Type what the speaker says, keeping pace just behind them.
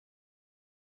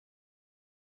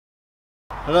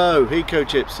Hello, Eco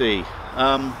Gypsy.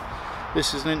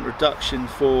 This is an introduction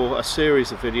for a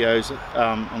series of videos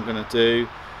I'm going to do.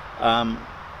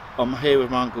 I'm here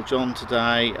with my Uncle John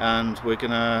today, and we've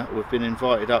been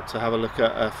invited up to have a look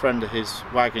at a friend of his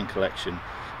wagon collection.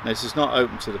 Now, this is not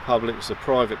open to the public, it's a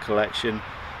private collection.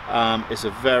 It's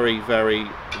a very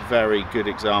good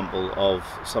example of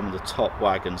some of the top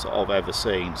wagons that I've ever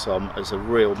seen, so it's a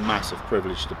real massive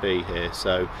privilege to be here.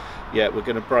 So yeah, we're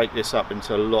going to break this up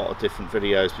into a lot of different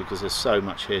videos because there's so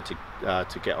much here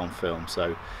to get on film.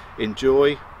 So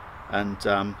enjoy and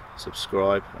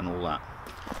subscribe and all that.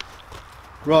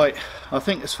 Right, I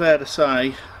think it's fair to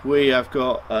say we have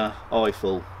got an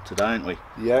eyeful today, haven't we?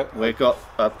 Yeah. We've got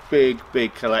a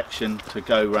big collection to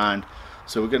go round.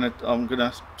 So I'm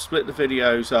gonna split the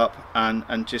videos up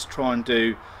and just try and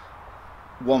do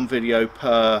one video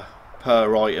per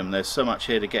item. There's so much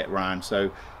here to get round.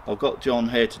 So I've got John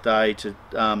here today to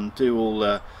do all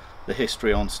the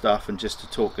history on stuff and just to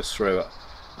talk us through it.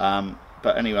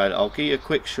 But anyway, I'll give you a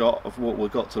quick shot of what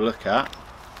we've got to look at.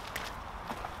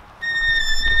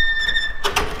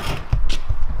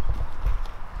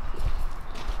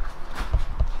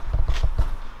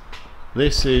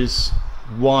 This is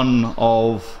one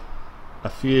of a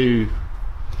few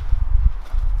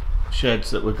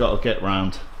sheds that we've got to get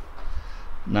round.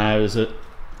 Now, there's a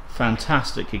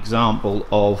fantastic example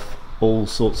of all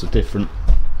sorts of different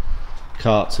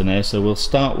carts in here, so we'll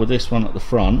start with this one at the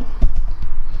front.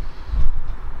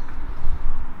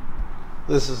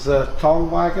 This is a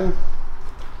tong wagon,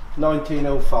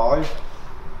 1905.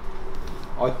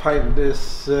 I painted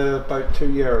this about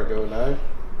 2 years ago now,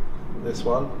 this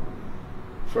one,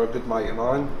 for a good mate of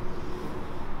mine.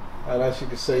 And as you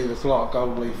can see, there's a lot of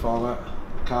gold leaf on it,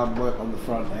 carbon work on the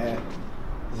front there.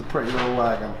 It's a pretty little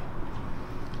wagon.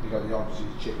 You've got the obviously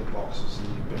chicken boxes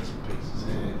and your bits and pieces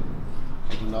here.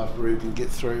 There's enough room can get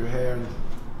through here and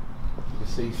you can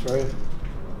see through.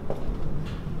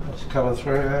 That's coming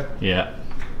through here. Yeah.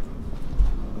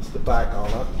 That's the back on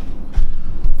it.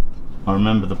 I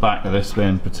remember the back of this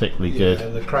being particularly good. Yeah,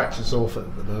 the cracks is off it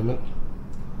at the moment.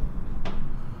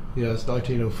 Yeah, it's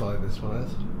 1905 this one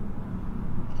is.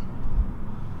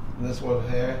 And this one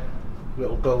here,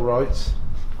 little Bill Wrights,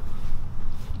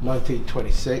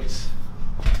 1926.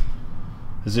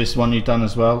 Is this one you've done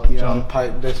as well, Yeah, John? I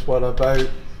painted this one about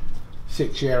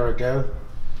 6 years ago.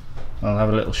 I'll have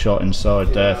a little shot inside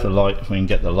there for light, if we can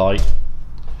get the light.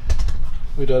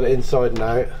 We've done it inside and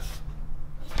out.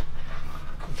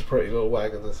 It's a pretty little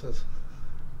wagon, this is.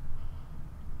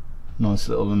 Nice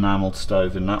little enamelled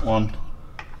stove in that one.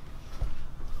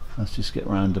 Let's just get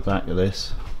round the back of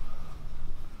this.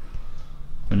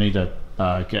 We need to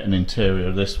get an interior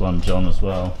of this one, John, as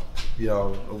well. Yeah,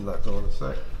 I'll open that door in a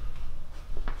sec.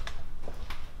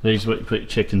 These are what you put your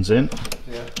chickens in.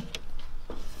 Yeah.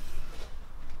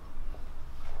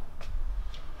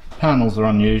 Panels Panels are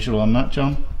unusual on that,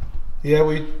 John. Yeah,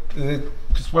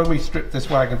 because when we stripped this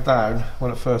wagon down,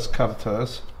 when it first come to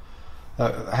us,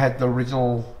 it had the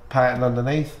original pattern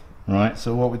underneath. Right.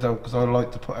 So what we done, because I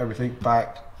like to put everything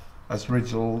back as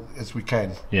original as we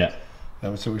can. Yeah.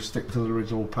 So we stick to the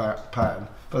original pattern.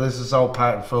 But this is old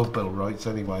pattern for Bill Wrights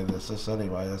anyway. This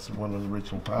anyway. That's one of the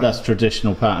original patterns. That's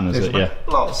traditional pattern, is it?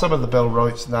 Yeah. Some of the Bill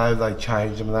Wrights now they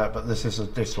change them and that, but this is a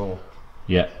traditional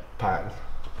pattern.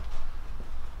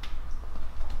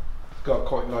 It's got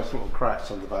quite nice little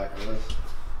cracks on the back of this.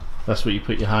 That's what you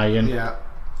put your hay in. Yeah.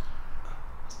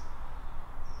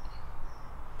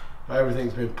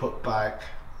 Everything's been put back.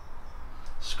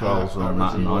 Scrolls on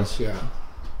that, nice. Yeah.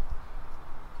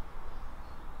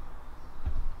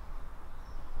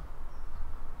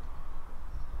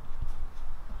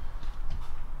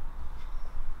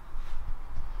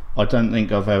 I don't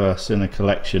think I've ever seen a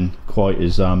collection quite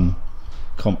as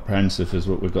comprehensive as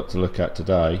what we've got to look at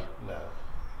today. No.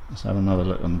 Let's have another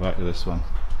look on the back of this one.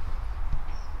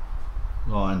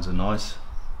 Lines are nice.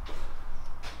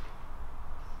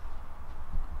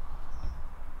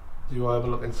 Do you want to have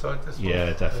a look inside this one?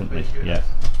 Yeah, definitely. Yeah.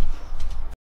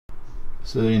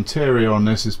 So the interior on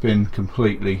this has been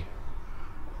completely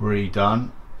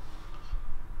redone.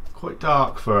 Quite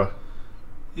dark for a...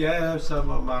 Yeah, some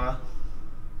were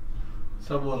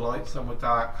light, some were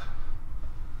dark.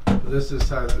 But this is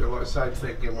how the same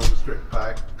thing again when we strip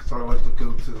back, because I like to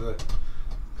go to the,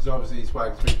 because obviously these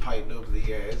wagons have been painted over the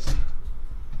years.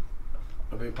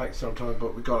 I've been painted sometimes,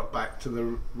 but we got it back to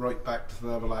the right back to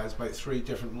the other layers. About 3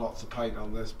 different lots of paint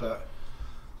on this, but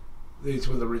these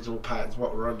were the original patterns.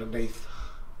 What were underneath.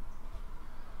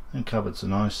 And cupboards are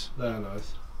nice. They're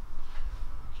nice.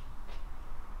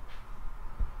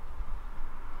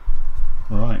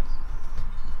 Right.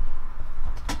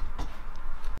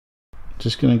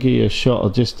 Just going to give you a shot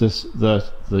of just this, the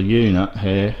unit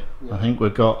here. Yeah. I think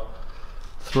we've got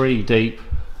 3 deep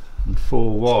and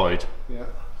 4 wide.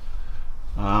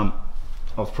 Yeah.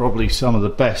 Of probably some of the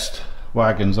best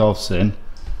wagons I've seen.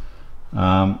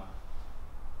 I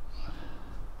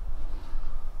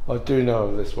do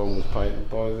know this one was painted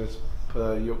by this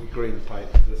Yorkie Green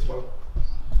painted this one.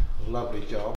 Lovely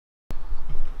job.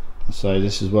 So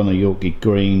this is one of Yorkie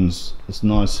Greens. It's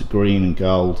nice green and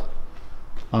gold.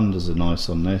 Unders are nice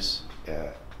on this.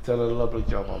 Yeah, done a lovely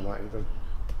job on that even.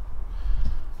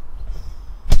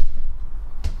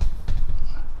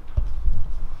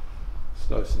 It's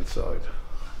nice inside.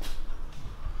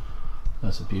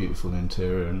 That's a beautiful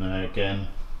interior in there again.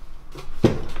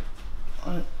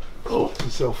 Right. Oh,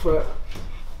 yourself there.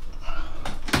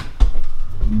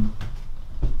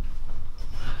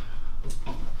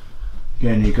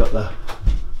 Again, you've got the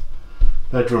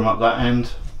bedroom up that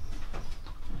end.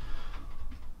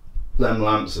 Them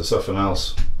lamps are something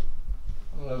else.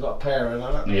 Well, I've got a pair in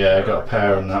it. Yeah, I got a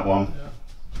pair in that one.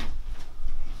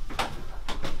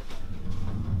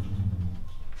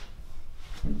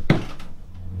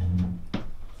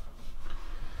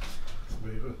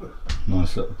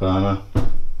 Nice little burner.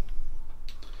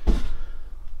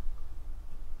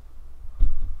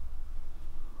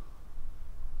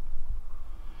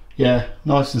 Yeah,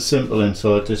 nice and simple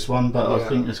inside this one, but Yeah. I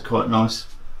think it's quite nice.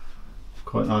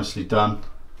 Quite nicely done.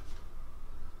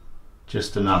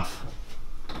 Just enough.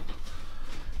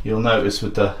 You'll notice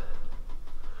with the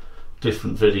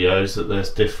different videos that there's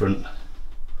different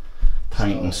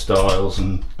painting styles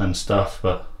and stuff,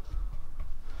 but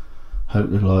hope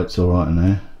the light's alright in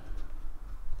there.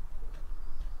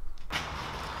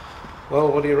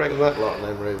 Well, what do you reckon of that lot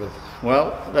then, Reuben?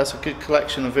 Well, that's a good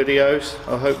collection of videos.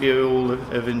 I hope you all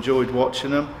have enjoyed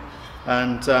watching them,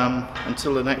 and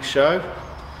until the next show,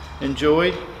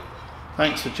 enjoy.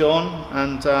 Thanks for John,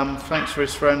 and thanks for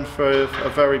his friend for a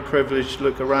very privileged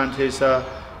look around his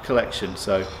collection.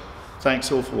 So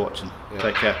thanks all for watching. Yeah.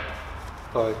 Take care.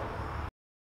 Bye.